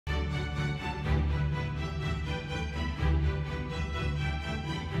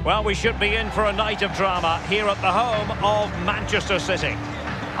Well, we should be in for a night of drama here at the home of Manchester City.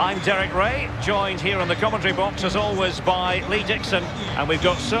 I'm Derek Ray, joined here in the commentary box as always by Lee Dixon, and we've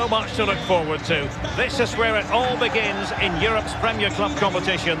got so much to look forward to. This is where it all begins in Europe's Premier Club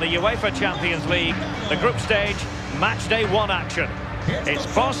competition, the UEFA Champions League, the group stage, match day 1 action. It's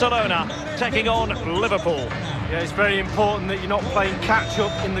Barcelona taking on Liverpool. Yeah, it's very important that you're not playing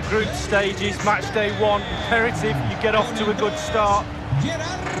catch-up in the group stages. Match day 1, imperative you get off to a good start.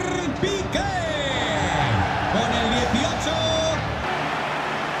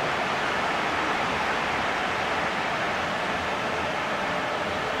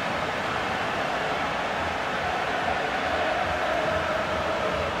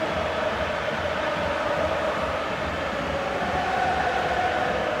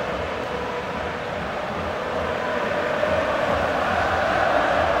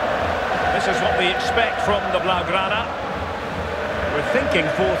 This is what we expect from the Blaugrana. We're thinking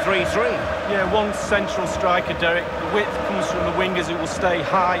 4-3-3. Yeah, one central striker, Derek. The width comes from the wingers who will stay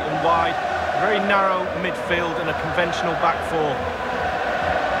high and wide. Very narrow midfield and a conventional back four.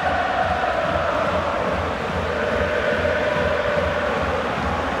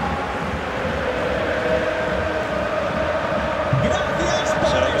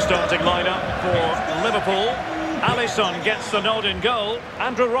 So the starting lineup for Liverpool. Alisson gets the nod in goal.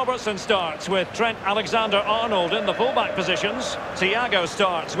 Andrew Robertson starts with Trent Alexander-Arnold in the fullback positions. Thiago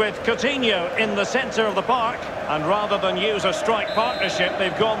starts with Coutinho in the centre of the park. And rather than use a strike partnership,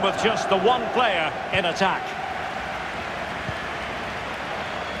 they've gone with just the one player in attack.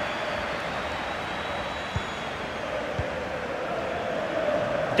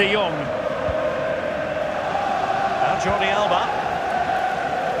 De Jong. Now Jordi Alba.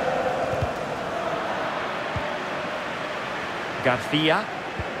 Garcia,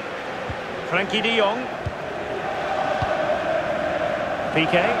 Frankie de Jong,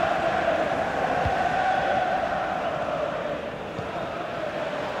 Piqué,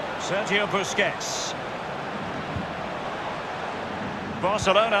 Sergio Busquets.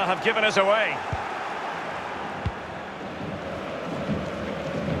 Barcelona have given us away.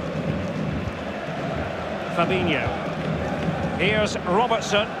 Fabinho. Here's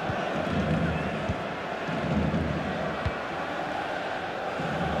Robertson.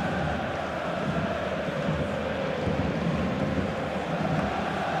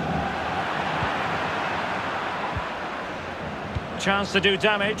 Chance to do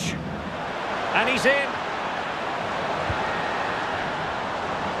damage, and he's in.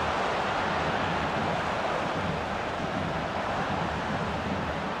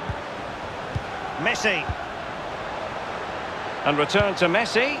 Messi, and return to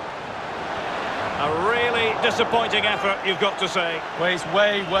Messi. A really disappointing effort, you've got to say. Well, he's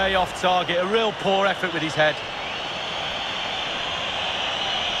way off target. A real poor effort with his head.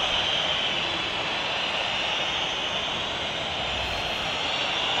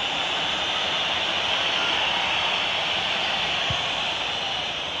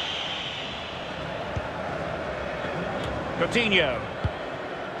 Coutinho.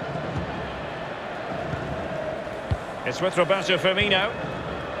 It's with Roberto Firmino.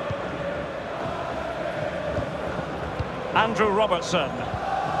 Andrew Robertson.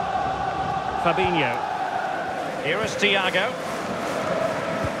 Fabinho. Here is Thiago.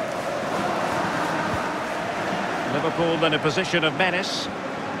 Liverpool in a position of menace.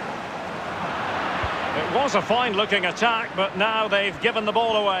 It was a fine-looking attack, but now they've given the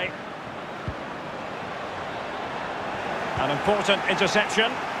ball away. An important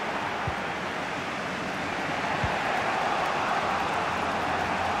interception.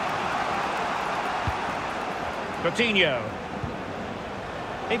 Coutinho.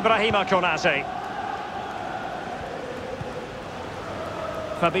 Ibrahima Konate.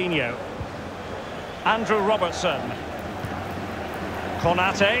 Fabinho. Andrew Robertson.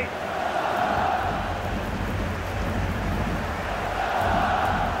 Konate.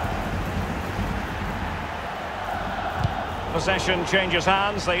 Possession changes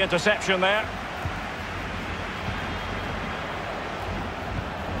hands, the interception there.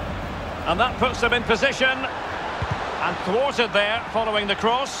 And that puts them in position. And thwarted there following the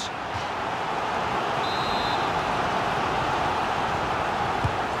cross.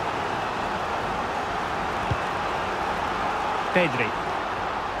 Pedri.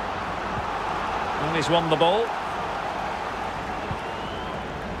 And he's won the ball.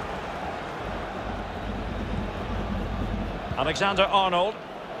 Alexander-Arnold.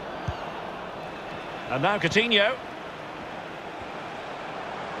 And now Coutinho.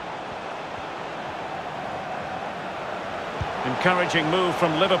 Encouraging move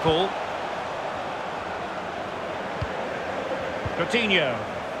from Liverpool. Coutinho.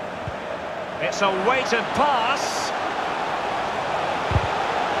 It's a weighted pass.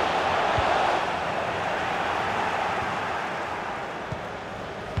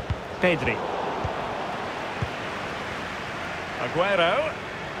 Pedri. Aguero.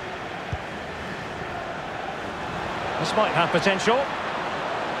 This might have potential.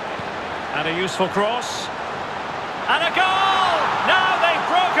 And a useful cross. And a goal! Now they've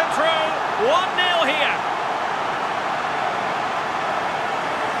broken through. 1-0 here.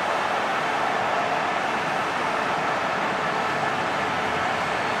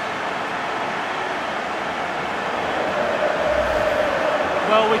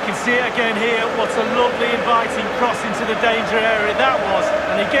 Well, we can see it again here. What a lovely inviting cross into the danger area that was.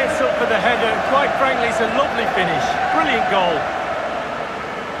 And he gets up for the header. Quite frankly, it's a lovely finish. Brilliant goal.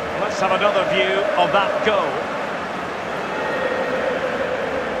 Let's have another view of that goal.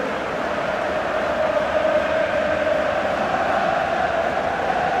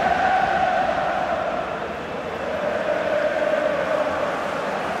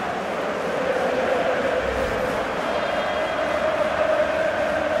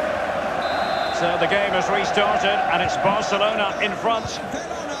 So the game has restarted and it's Barcelona in front.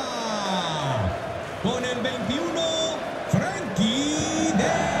 Con el 21, Frankie de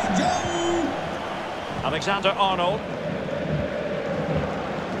Jong. Alexander-Arnold.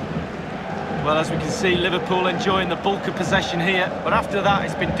 Well, as we can see, Liverpool enjoying the bulk of possession here. But after that,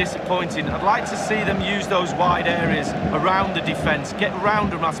 it's been disappointing. I'd like to see them use those wide areas around the defence. Get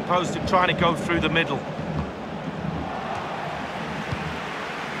around them as opposed to trying to go through the middle.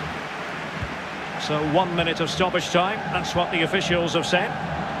 So 1 minute of stoppage time, that's what the officials have said.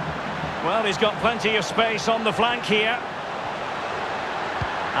 Well, he's got plenty of space on the flank here.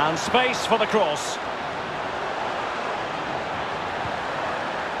 And space for the cross.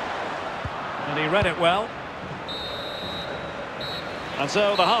 And he read it well. And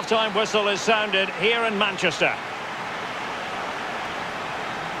so the half-time whistle is sounded here in Manchester.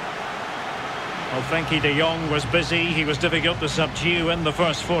 Well, Frankie de Jong was busy. He was difficult to subdue in the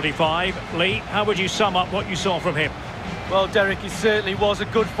first 45. Lee, how would you sum up what you saw from him? Well, Derek, it certainly was a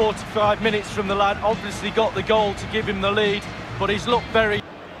good 45 minutes from the lad. Obviously got the goal to give him the lead, but he's looked very...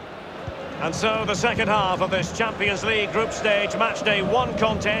 And so the second half of this Champions League group stage matchday 1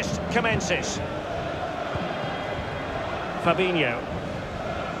 contest commences. Fabinho.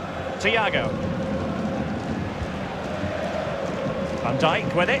 Thiago. Van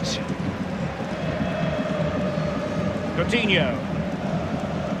Dijk with it. Coutinho.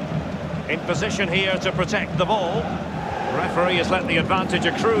 In position here to protect the ball. Referee has let the advantage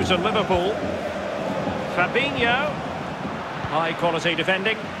accrue to Liverpool. Fabinho. High quality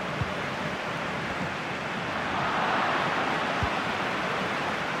defending.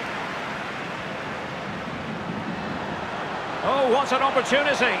 Oh, what an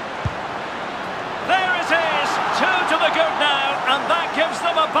opportunity. There it is. 2 to the good now, and that gives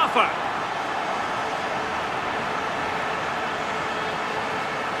them a buffer.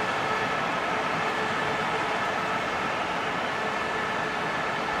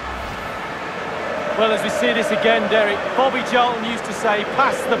 Well, as we see this again, Derek, Bobby Charlton used to say,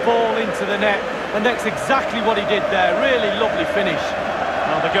 pass the ball into the net, and that's exactly what he did there. Really lovely finish.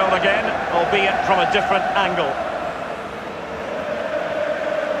 Well, the goal again, albeit from a different angle.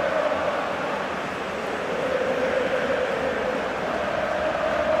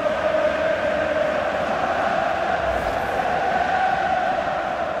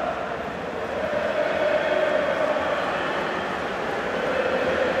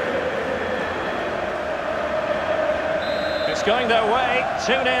 It's going their way,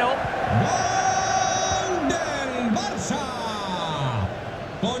 2-0. Gol del Barça.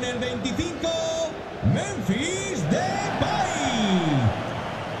 Con el 25, Memphis Depay.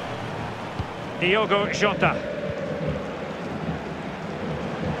 Diogo Jota.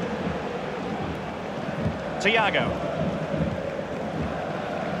 Thiago.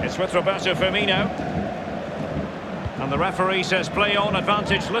 It's with Roberto Firmino. And the referee says play on,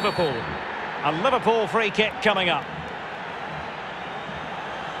 advantage Liverpool. A Liverpool free kick coming up.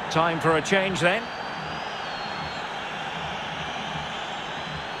 Time for a change then.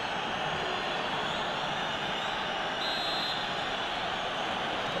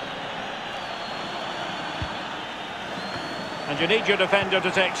 And you need your defender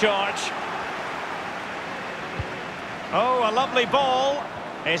to take charge. Oh, a lovely ball.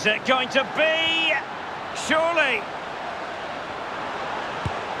 Is it going to be? Surely.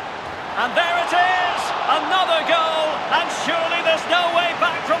 And there it is! Another goal! And surely there's no way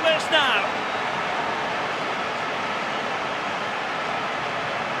back from this now.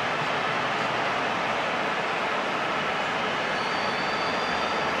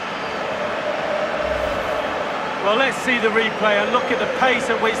 Well, let's see the replay and look at the pace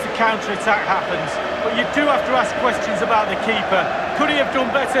at which the counter-attack happens. But you do have to ask questions about the keeper. Could he have done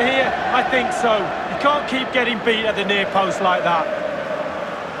better here? I think so. You can't keep getting beat at the near post like that.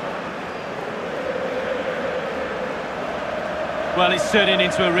 Well, it's turning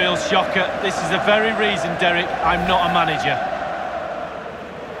into a real shocker. This is the very reason, Derek, I'm not a manager.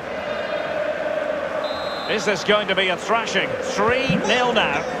 Is this going to be a thrashing? 3-0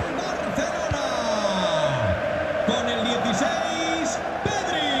 now. Con el 16,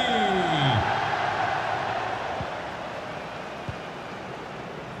 Pedri.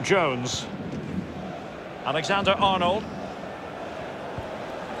 Jones. Alexander-Arnold.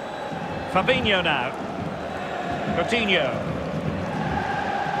 Fabinho now. Coutinho.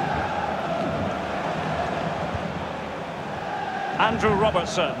 Andrew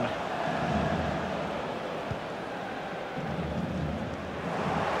Robertson.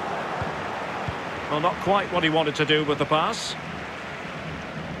 Well, not quite what he wanted to do with the pass.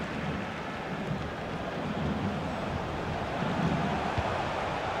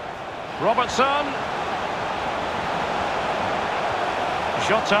 Robertson.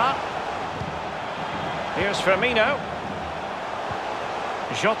 Jota. Here's Firmino.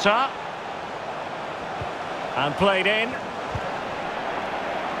 Jota. And played in.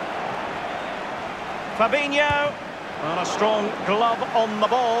 Fabinho. And a strong glove on the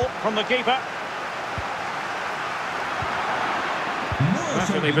ball from the keeper.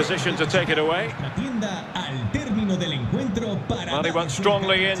 Perfectly positioned to take it away. Well, he went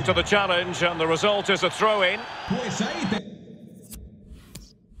strongly into the challenge, and the result is a throw-in.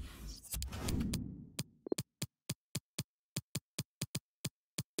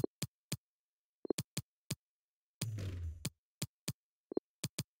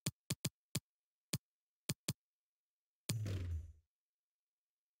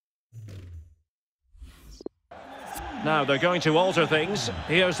 Now they're going to alter things.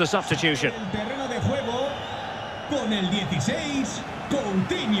 Here's the substitution. Terreno de juego con el 16,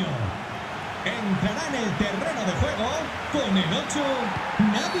 Coutinho. Entrará en el terreno de juego con el 8,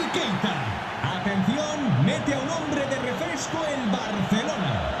 Naby Keita. Atención, mete a un hombre de refresco el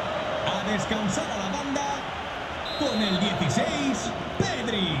Barcelona. A descansar a la banda con el 16,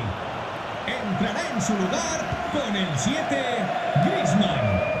 Pedri. Entrará en su lugar con el 7,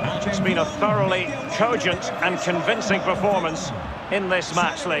 Griezmann. It's been a thoroughly cogent and convincing performance in this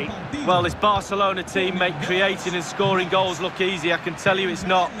match, Lee. Well, this Barcelona team make creating and scoring goals look easy. I can tell you it's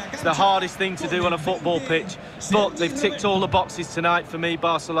not. It's the hardest thing to do on a football pitch. But they've ticked all the boxes tonight for me,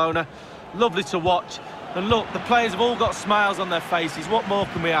 Barcelona. Lovely to watch. And look, the players have all got smiles on their faces. What more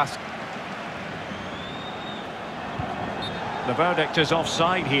can we ask? The verdict is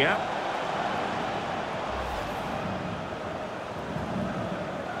offside here.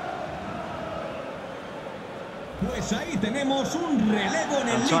 Pues ahí tenemos un relevo en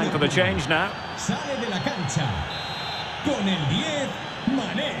el Time for the change now. Sale de la cancha con el 10,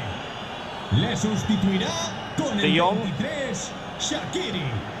 Mané. Le sustituirá con el 23, Shaqiri.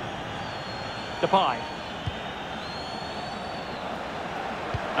 Depay.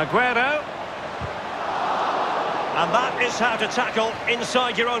 Aguero. And that is how to tackle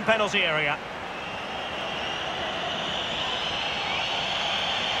inside your own penalty area.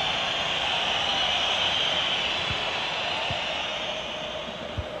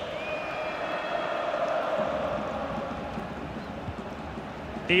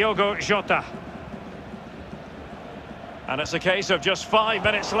 Diogo Jota. And it's a case of just 5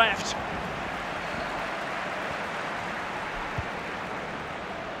 minutes left.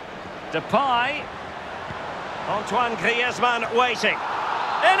 Depay. Antoine Griezmann waiting.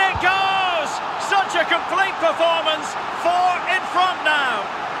 In it goes! Such a complete performance. 4 in front now.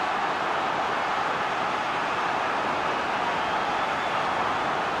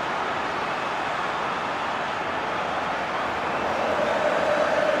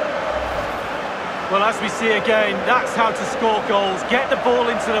 Well, as we see again, that's how to score goals. Get the ball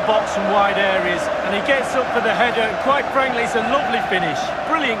into the box from wide areas, and he gets up for the header, and quite frankly, it's a lovely finish.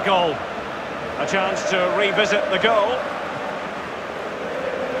 Brilliant goal. A chance to revisit the goal.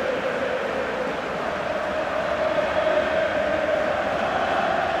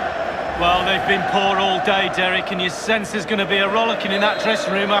 Well, they've been poor all day, Derek, and you sense there's going to be a rollicking in that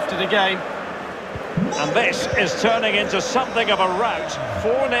dressing room after the game. And this is turning into something of a rout.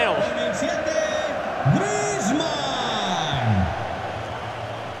 4-0. Griezmann.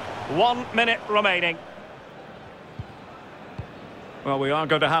 1 minute remaining. Well, we are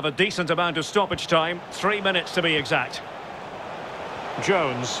going to have a decent amount of stoppage time. 3 minutes to be exact.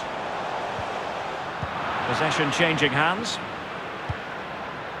 Jones. Possession changing hands.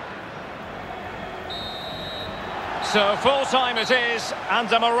 So full-time it is, and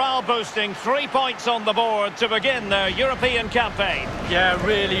a morale-boosting 3 points on the board to begin their European campaign. Yeah,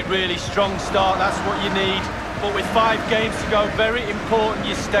 really, really strong start. That's what you need. But with 5 games to go, very important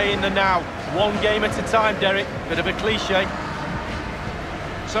you stay in the now. One game at a time, Derek. Bit of a cliche.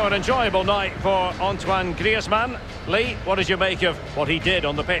 So an enjoyable night for Antoine Griezmann. Lee, what did you make of what he did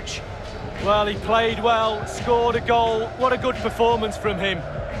on the pitch? Well, he played well, scored a goal. What a good performance from him.